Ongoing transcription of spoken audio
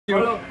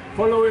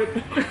Follow it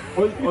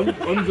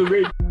on the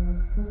way.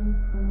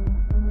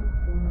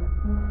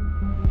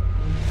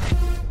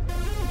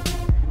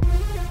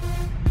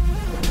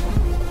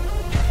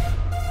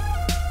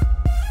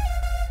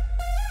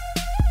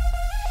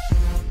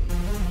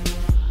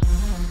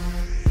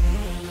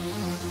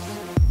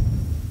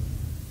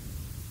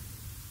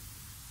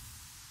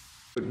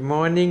 Good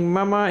morning,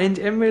 Mama and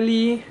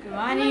Emily. Good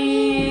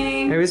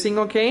morning. Everything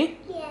okay?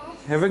 Yes.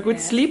 Have a good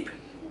sleep?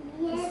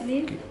 Yes.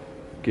 Sleep.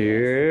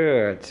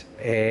 Good.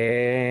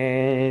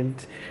 And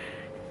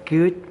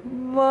good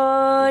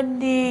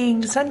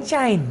morning,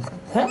 sunshine.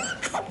 Huh?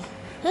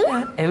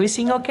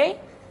 Everything okay?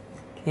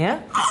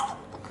 Yeah?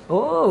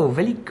 Oh,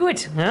 very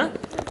good. Huh?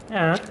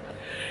 Yeah.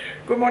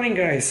 Good morning,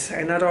 guys.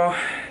 Another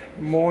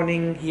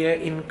morning here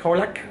in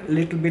Kaulak. A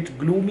little bit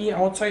gloomy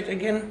outside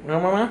again.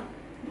 No, Mama?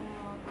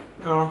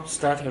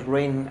 Started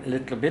rain a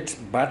little bit,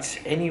 but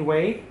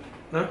anyway,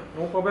 no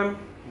problem.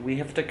 We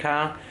have the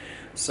car.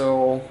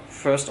 So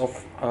first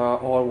of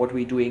all, what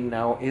we're doing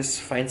now is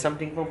find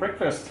something for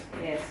breakfast.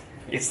 Yes.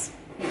 Yes.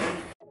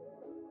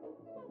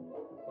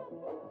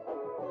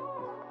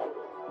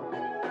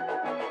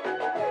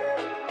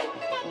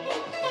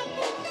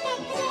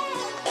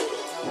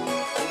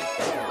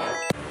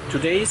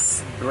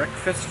 Today's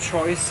breakfast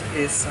choice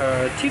is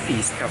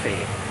Tiffy's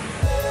Cafe.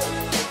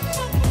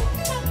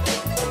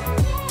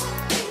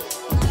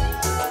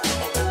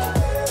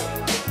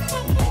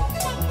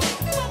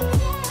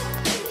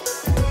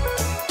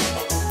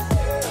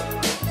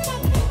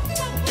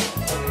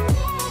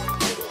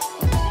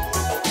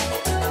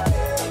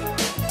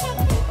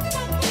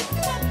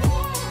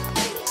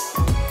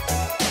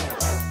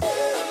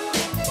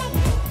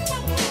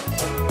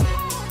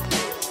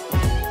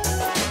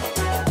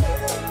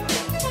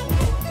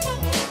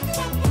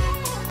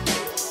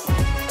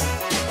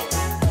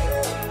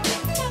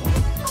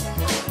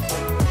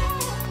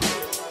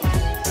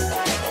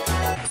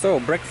 So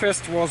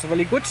breakfast was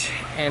really good,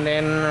 and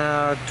then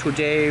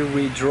today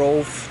we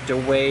drove the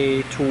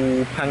way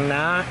to Phang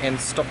Na and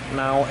stopped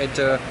now at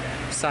the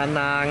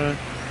Sanang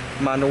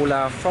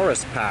Manora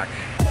Forest Park.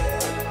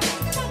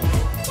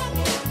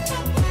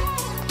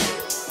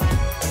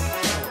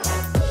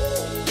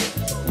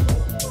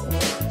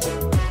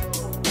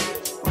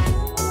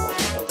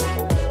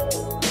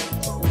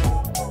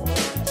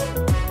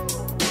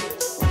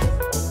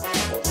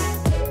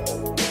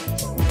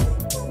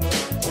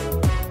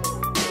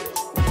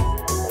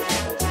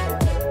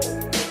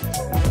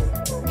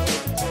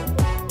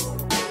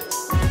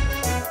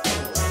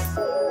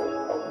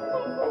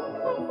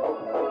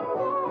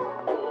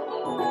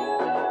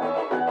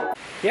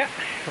 Yeah,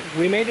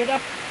 we made it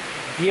up.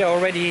 Here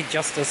already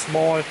just a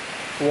small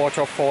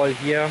waterfall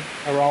here,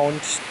 around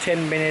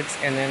 10 minutes,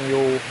 and then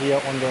you're here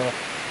on the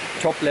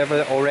top level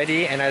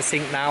already. And I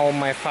think now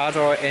my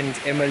father and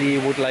Emily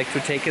would like to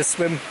take a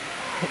swim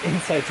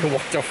inside the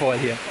waterfall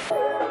here.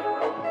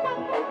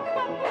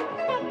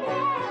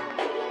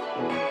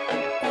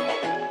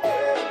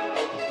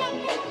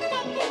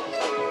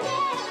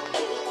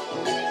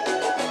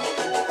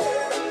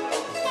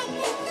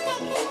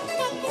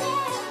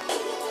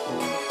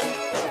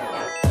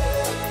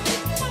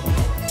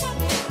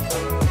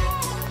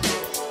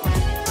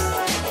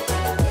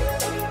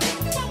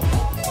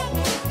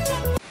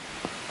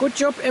 Good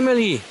job,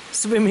 Emily,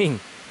 swimming.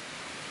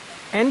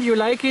 And you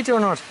like it or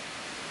not?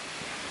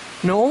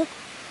 No?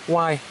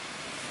 Why?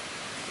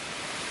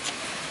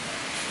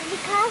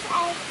 Because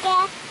I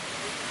get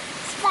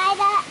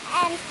spider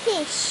and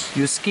fish.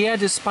 You scared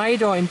the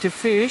spider and the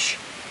fish?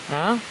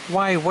 Huh?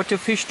 Why? What the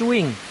fish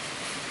doing?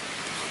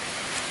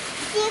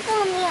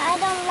 Tickle me, I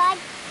don't like.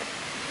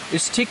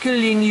 It's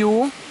tickling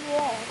you?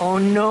 Yes. Oh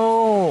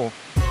no!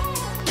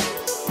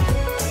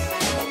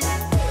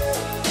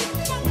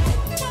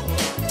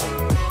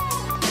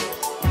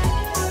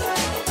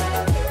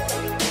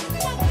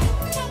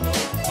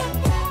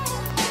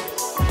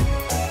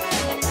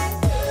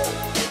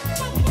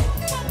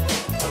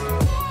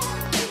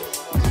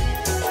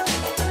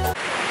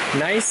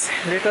 Nice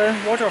little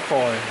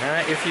waterfall.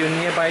 If you're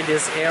nearby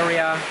this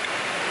area,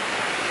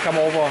 come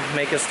over,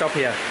 make a stop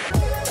here.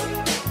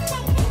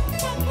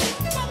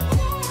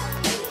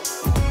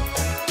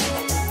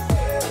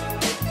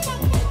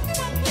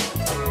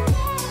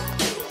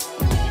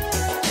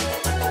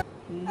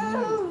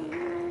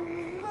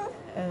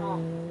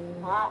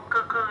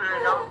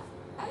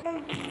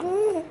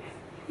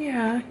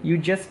 Yeah, you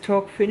just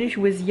talk Finnish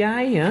with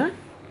Yai,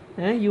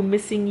 huh? You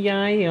missing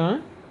Yai, huh?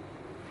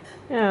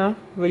 Yeah,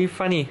 very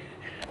funny.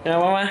 Now,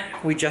 Mama,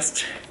 we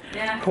just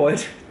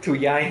called to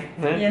Yai.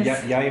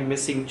 Yes. Yai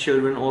missing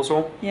children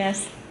also.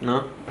 Yes.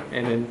 No?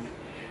 And then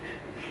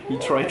he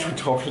tried to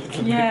talk a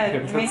little Yeah,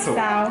 bit. make so,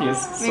 sound.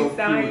 Yes, so Make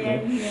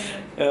sound, cute.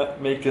 yeah.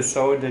 Make the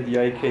sound that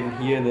Yai can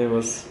hear. That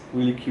was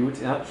really cute.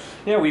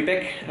 Yeah, we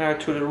back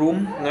to the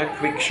room.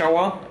 Quick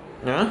shower.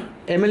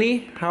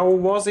 Emily, how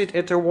was it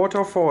at the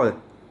waterfall?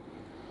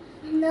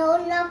 No,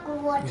 not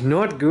good.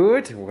 Not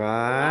good?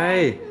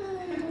 Why?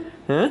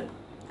 Huh?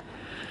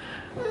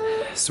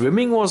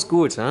 Swimming was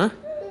good, huh?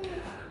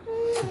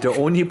 The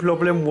only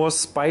problem was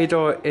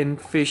spider and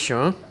fish,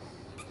 huh?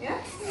 Yeah.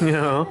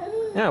 Yeah.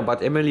 Yeah,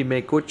 but Emily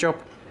made good job.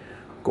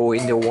 Go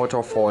in the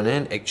waterfall,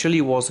 and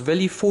actually was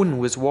very fun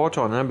with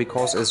water, nah?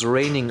 Because it's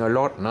raining a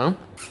lot, nah?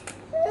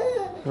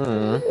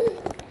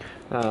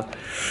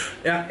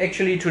 Yeah,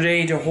 actually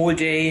today the whole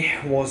day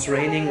was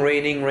raining.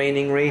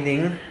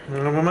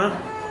 No, Mama?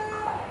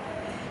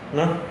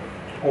 No?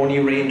 Only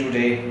rain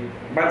today.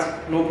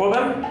 But no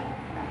problem.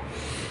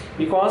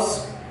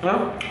 Because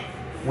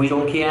we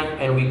don't care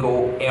and we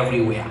go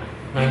everywhere.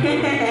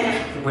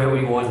 Where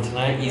we want,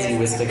 easy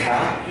with the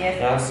car. Yes.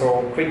 Yeah,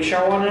 so quick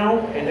shower now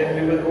and then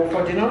we will go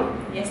for dinner.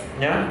 Yes.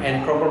 Yeah,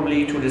 and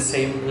probably to the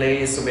same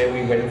place where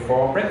we went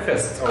for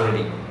breakfast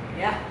already.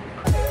 Yeah.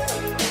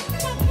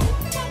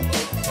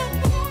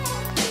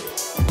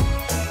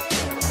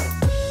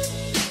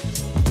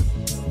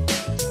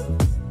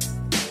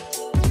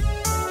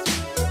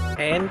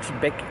 And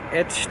back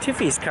at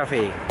Tiffy's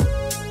Cafe.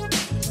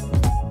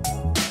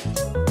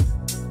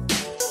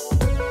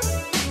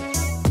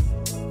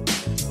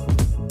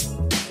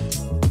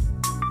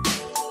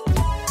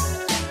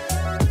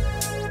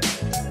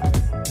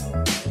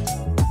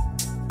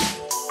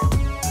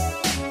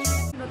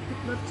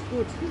 Not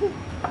good.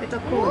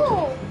 Better Oh,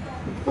 cold.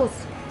 Puss.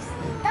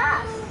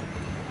 das.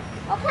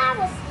 Opa,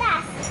 was ist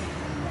das?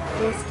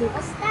 Yes, good.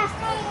 Was ist das?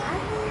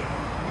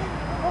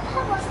 Opa,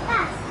 was ist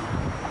das?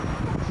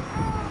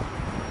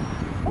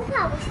 Opa,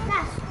 was ist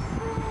das?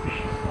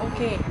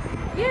 Okay.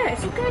 Yeah,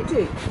 it's okay,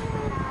 too.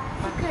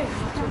 Okay,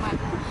 not too much.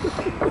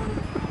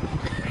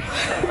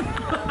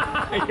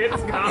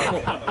 Jetzt kam.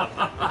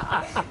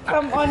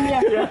 Come on,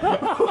 yeah.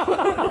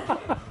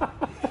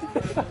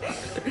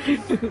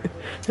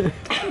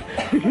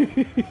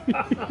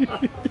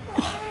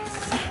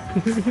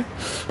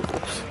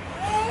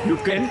 You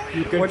can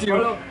What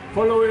you-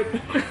 follow it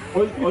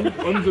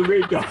on the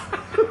way down.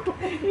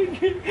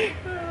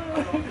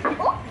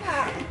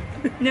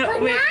 No,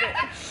 wait.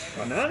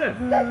 Banane.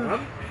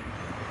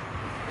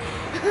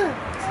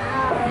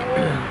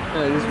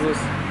 This was.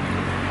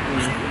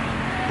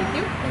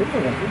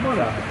 Guck mal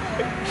da.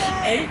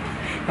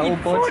 How Eat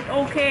about? food,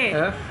 okay.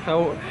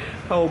 How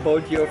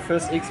about your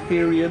first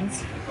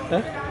experience?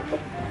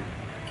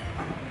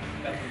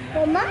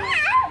 Mama?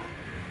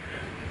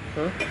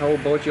 How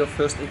about your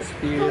first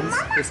experience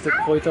with the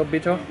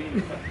Kräuterbitter?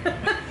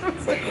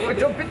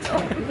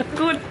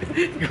 Good.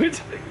 Good.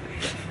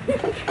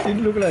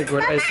 Didn't look like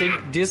one. I think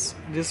this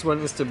one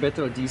is the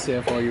better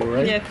dessert for you,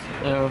 right? Yes.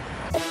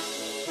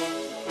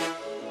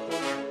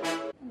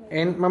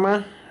 And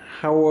Mama,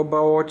 how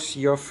about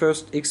your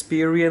first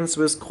experience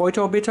with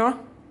Kräuterbitter?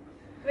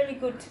 Very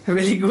good.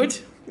 Really good.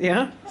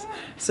 Yeah.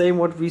 Same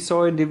what we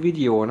saw in the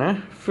video, nah?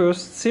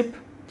 First sip,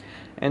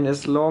 and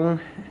as long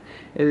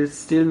as it's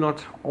still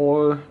not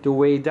all the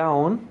way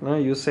down,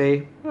 you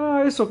say,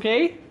 oh, it's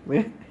okay,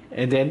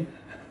 and then.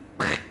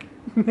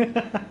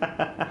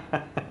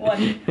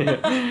 One.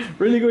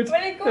 Really good.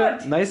 Very good. Yeah,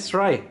 nice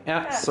try.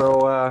 Yeah.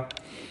 So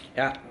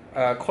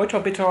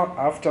Kräuterbitter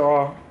after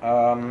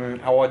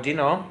our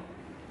dinner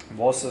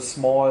was a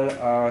small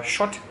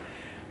shot.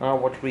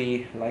 What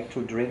we like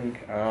to drink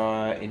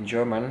in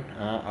German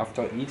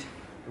after eat.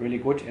 Really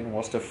good, and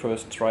was the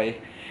first try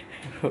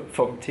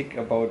from Tick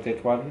about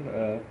that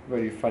one.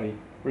 Very funny.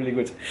 Really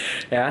good.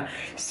 Yeah.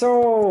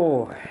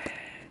 So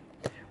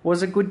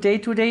was a good day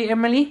today,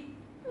 Emily?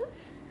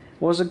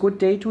 Was a good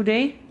day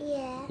today?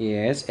 Yeah.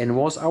 Yes, and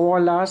was our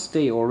last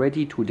day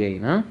already today,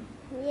 no?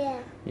 Yeah.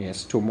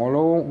 Yes,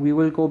 tomorrow we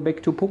will go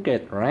back to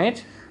Phuket,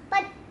 right?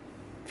 But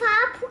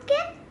far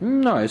Phuket?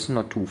 No, it's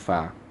not too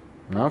far.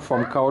 No,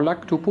 from Khao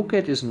Lak to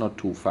Phuket is not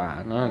too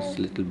far. No, it's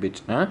a little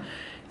bit. No?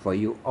 For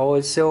you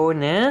also,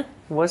 no?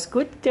 Was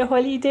good the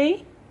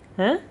holiday?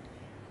 Huh?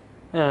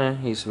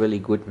 He's really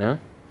good, no?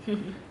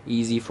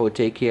 Easy for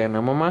take care,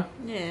 no, Mama?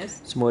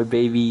 Yes. Small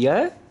baby,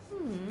 yeah?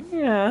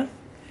 Yeah.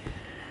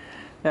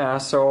 Yeah,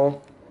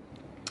 so,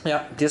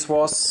 yeah, this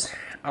was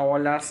our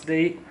last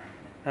day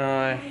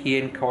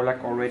here in Khao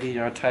Lak already.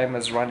 Time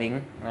is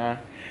running.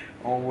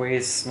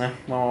 Always,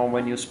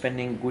 when you're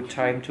spending good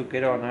time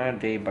together,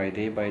 day by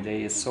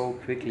day is so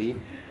quickly.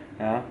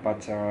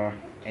 But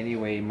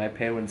anyway, my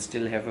parents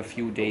still have a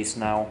few days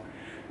now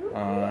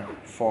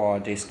for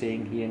they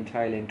staying here in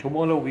Thailand.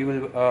 Tomorrow we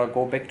will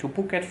go back to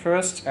Phuket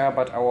first,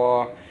 but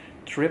our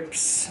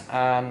trips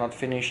are not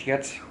finished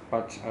yet.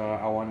 But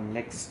our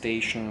next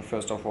station,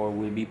 first of all,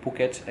 will be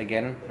Phuket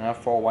again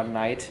for one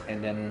night,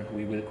 and then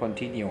we will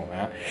continue.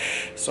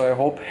 So I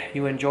hope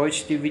you enjoyed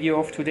the video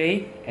of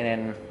today, and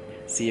then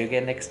see you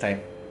again next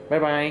time. Bye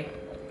bye.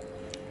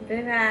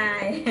 Bye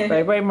bye.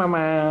 Bye bye,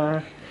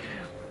 Mama.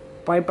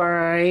 Bye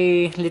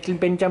bye, little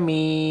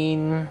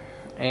Benjamin.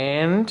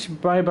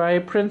 And bye bye,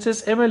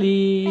 Princess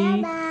Emily.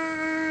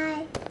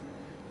 Bye.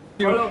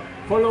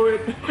 Follow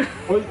it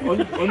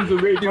on the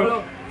way.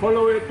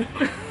 Follow it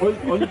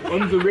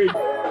on the way.